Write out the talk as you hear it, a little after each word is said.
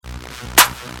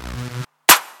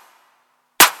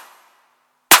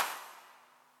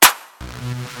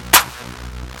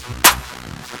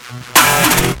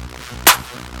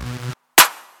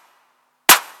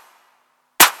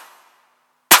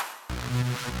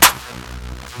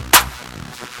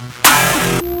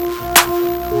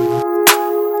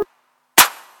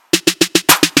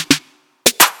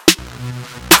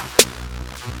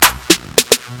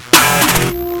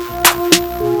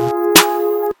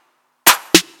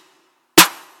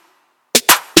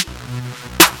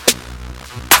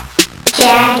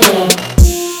Jagged.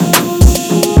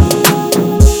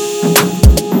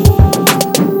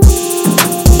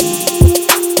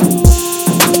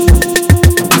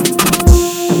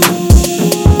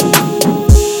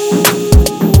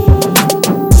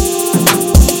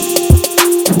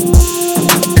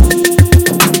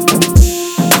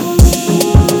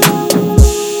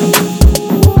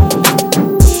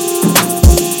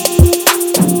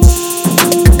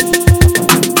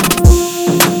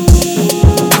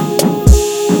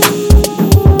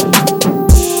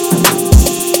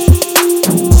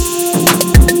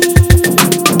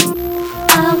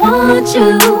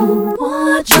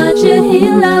 Want you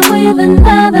in love with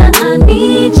another. I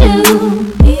need you.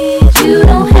 You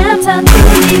don't have time to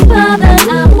be bothered.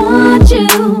 I want you.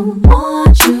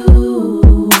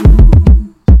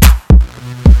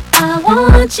 I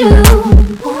want you.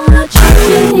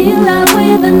 In love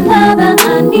with another.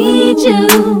 I need you.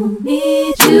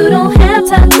 You don't have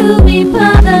time to be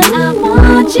bothered. I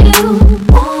want you.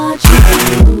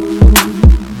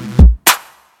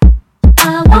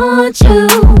 I want you.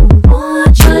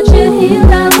 In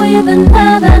love with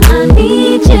another, I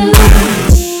need you.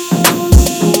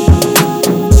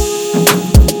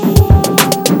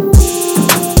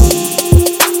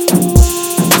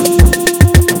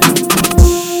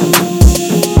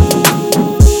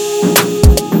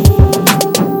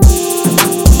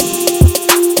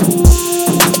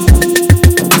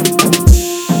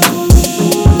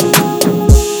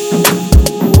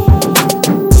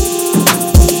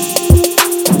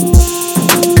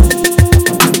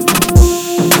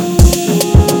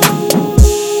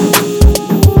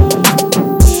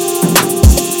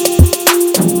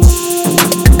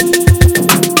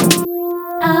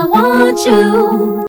 I want you.